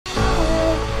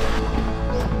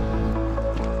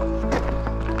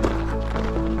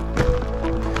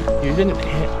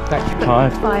confusing.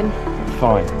 Tired? Fine.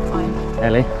 Fine. Fine.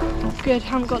 Ellie? Good,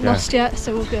 haven't got lost yet,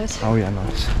 so all good. Oh yeah,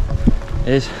 nice.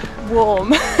 It is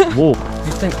warm. Warm.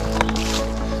 You think?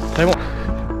 Say what?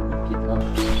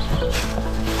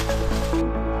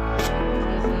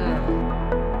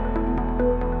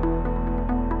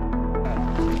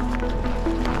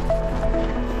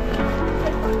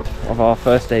 Of our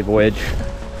first day voyage,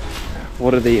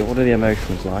 what are the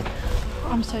emotions like?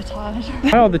 I'm so tired.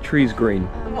 How are the trees green?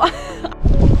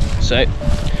 So,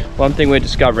 one thing we're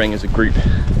discovering as a group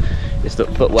is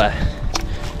that footwear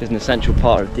is an essential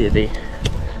part of DofE,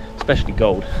 especially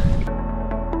gold.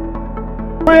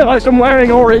 I realised I'm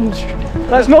wearing orange.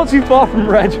 That's not too far from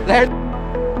red.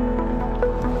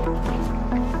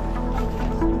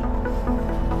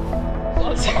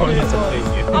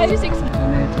 I just think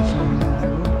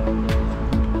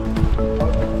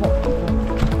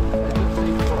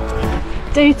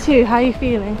Day 2, how are you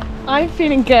feeling? I'm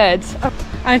feeling good.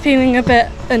 I'm feeling a bit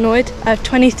annoyed. I have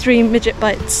 23 midget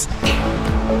bites. We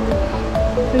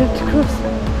have to cross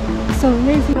some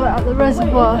amazing way out the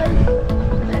reservoir.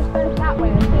 Let's go that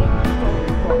way, I think.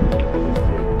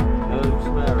 No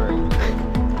swearing.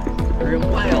 Real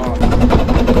wild.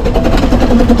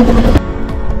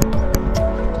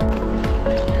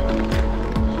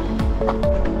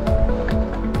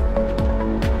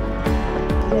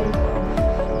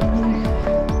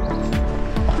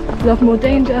 Love more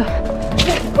danger.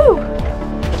 Woo!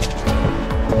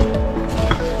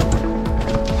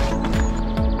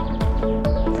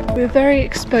 We're very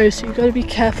exposed, so you've got to be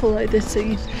careful like this, so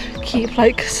you keep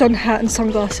like sun hat and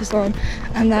sunglasses on,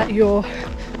 and that you're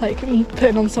like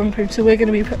putting on sun cream. So we're going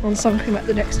to be putting on sun cream at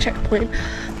the next checkpoint.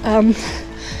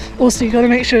 Also, you've got to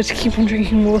make sure to keep on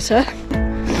drinking water.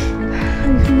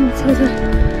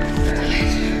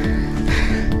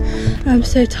 I'm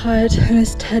so tired, and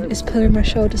this tent is pulling my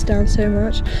shoulders down so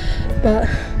much, but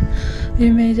we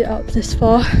made it up this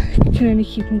far. You can only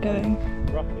keep on going.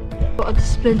 Got a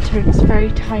splinter and it's very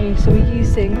tiny, so we're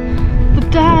using the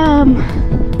dam.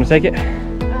 Want to take it?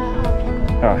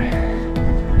 Alright.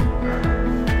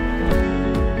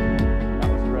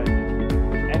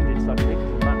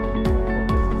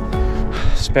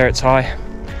 Spirits high.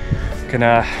 Can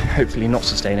hopefully not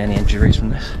sustain any injuries from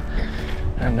this.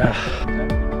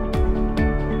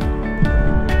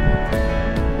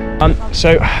 And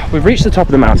so we've reached the top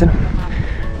of the mountain,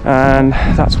 and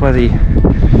that's where the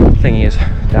thingy is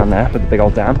down there with the big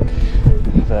old dam,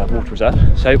 the water reserve.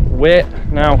 So we're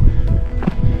now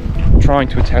trying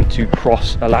to attempt to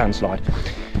cross a landslide.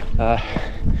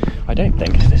 I don't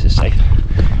think this is safe.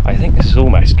 I think this is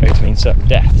almost going to mean certain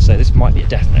death, so this might be a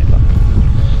death note.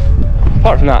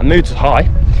 Apart from that, moods are high.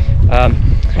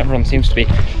 Everyone seems to be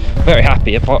very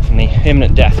happy, apart from the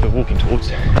imminent death we're walking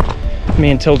towards. Me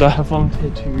and Tilda have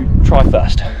volunteered to try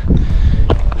first.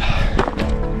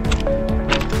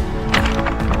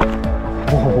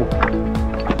 Whoa.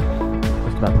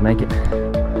 Just about to make it.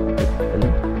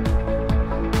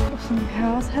 Awesome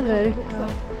cows, hello.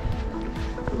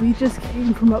 We just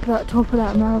came from up that top of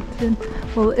that mountain,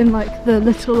 well, in like the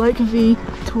little like V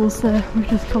towards there. We've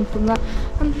just come from that,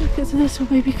 and look, it's a little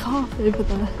baby calf over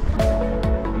there.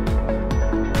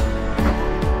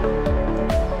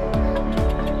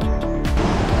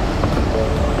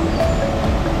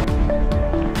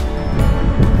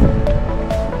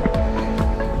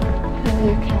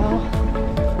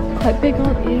 Quite big,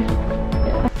 aren't you?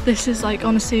 Yeah. This is like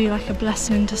honestly like a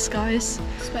blessing in disguise.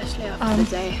 Especially after the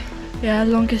day. Yeah,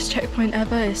 longest checkpoint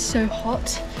ever. It's so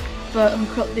hot, but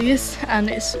we've got these, and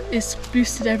it's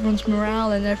boosted everyone's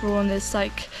morale, and everyone is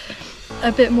like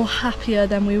a bit more happier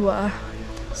than we were.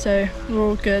 So we're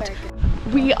all good.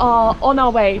 We are on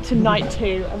our way to night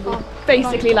 2, and we're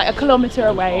basically like a kilometre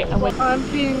away. And I'm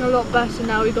feeling a lot better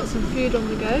now. We've got some food on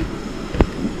the go.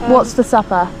 what's for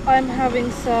supper? I'm having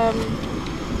some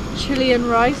chili and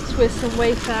rice with some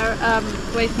Wayfarer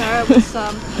with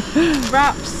some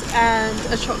wraps and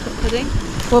a chocolate pudding.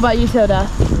 What about you, Tilda?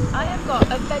 I have got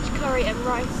a veg curry and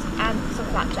rice and some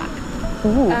flapjack.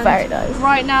 Ooh, very nice.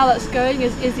 Right now that's going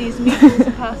is Izzy's meatballs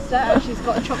and pasta, and she's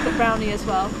got a chocolate brownie as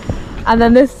well. And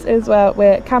then this is where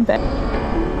we're camping.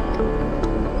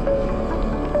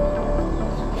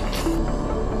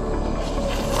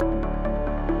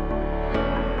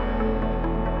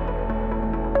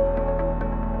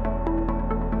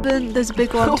 Then there's a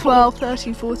big one, 12,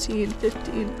 13, 14,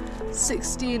 15,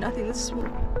 16, I think this is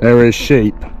one. There is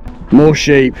sheep. More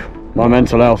sheep. My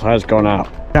mental health has gone out.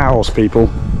 Cows, people.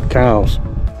 Cows.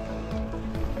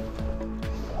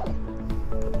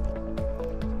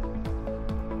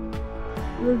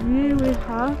 The view we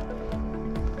have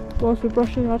whilst we're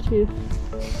brushing our teeth.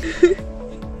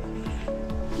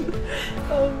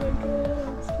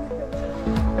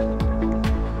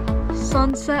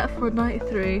 Sunset for night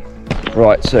 3.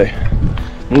 Right, so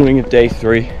morning of day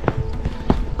 3.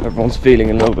 Everyone's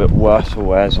feeling a little bit worse for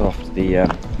wears after the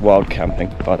wild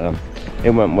camping, but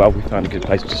it went well. We found a good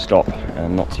place to stop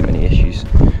and not too many issues.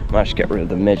 Managed to get rid of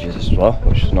the midges as well,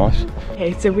 which is nice.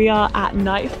 Okay, so we are at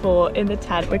night 4 in the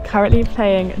tent. We're currently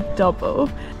playing double.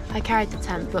 I carried the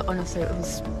tent, but honestly it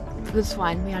was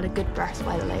fine. We had a good rest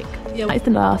by the lake. Yeah, It's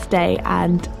the last day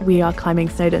and we are climbing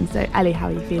Snowdon. So Ellie, how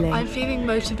are you feeling? I'm feeling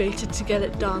motivated to get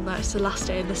it done. That's the last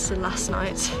day and this is the last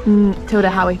night. Tilda,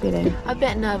 how are you feeling? A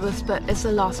bit nervous, but it's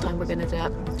the last time we're gonna do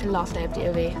it. The last day of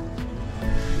DofE.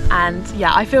 And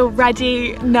yeah, I feel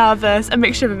ready, nervous, a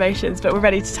mixture of emotions, but we're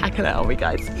ready to tackle it, aren't we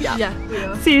guys? Yeah, we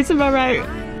are. See you tomorrow.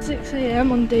 6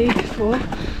 AM on day 4.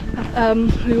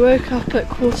 We woke up at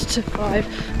 4:45.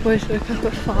 Both woke up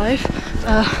at 5.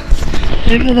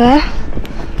 Over there,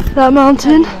 that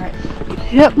mountain.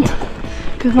 Yep,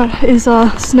 because that is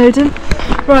Snowdon.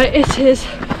 Right, it is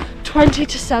 20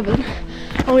 to 7,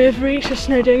 and we have reached the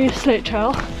Snowdonia Slate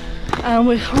Trail, and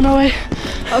we're on our way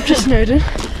up to Snowdon.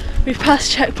 We've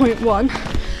passed checkpoint 1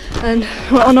 and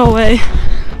we're on our way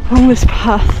along this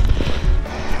path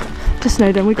to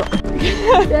Snowdon. We got it.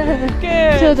 Yeah.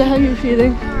 Good. Tilda, how are you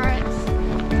feeling? Alright.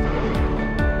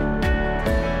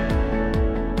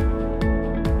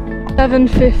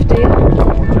 7:50.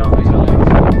 Oh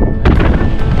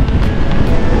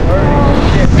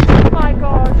my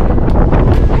god.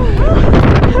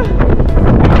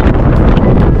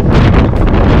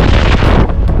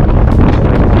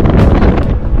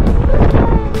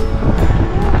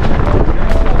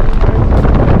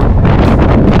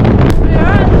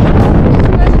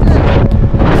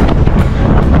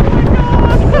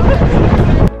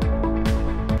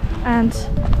 And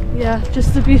yeah,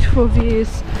 just the beautiful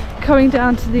views coming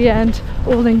down to the end,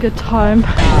 all in good time.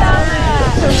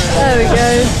 There we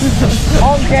go.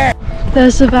 Okay.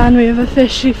 There's the van, we have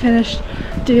officially finished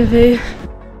DofE.